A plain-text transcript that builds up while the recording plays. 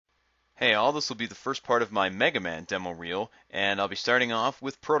Hey all, this will be the first part of my Mega Man demo reel, and I'll be starting off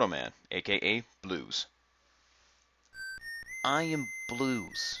with Proto Man, aka Blues. I am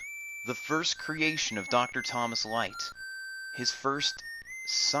Blues, the first creation of Dr. Thomas Light, his first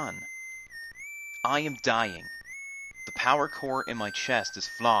son. I am dying. The power core in my chest is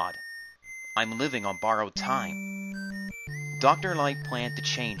flawed. I'm living on borrowed time. Dr. Light planned to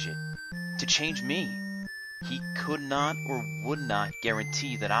change it, to change me. He could not or would not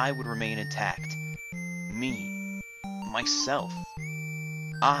guarantee that I would remain intact. Me. Myself.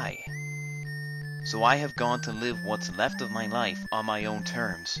 I. So I have gone to live what's left of my life on my own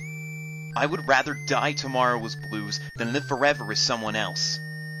terms. I would rather die tomorrow as Blues than live forever as someone else.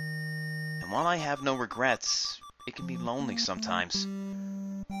 And while I have no regrets, it can be lonely sometimes.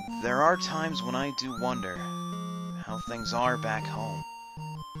 There are times when I do wonder how things are back home.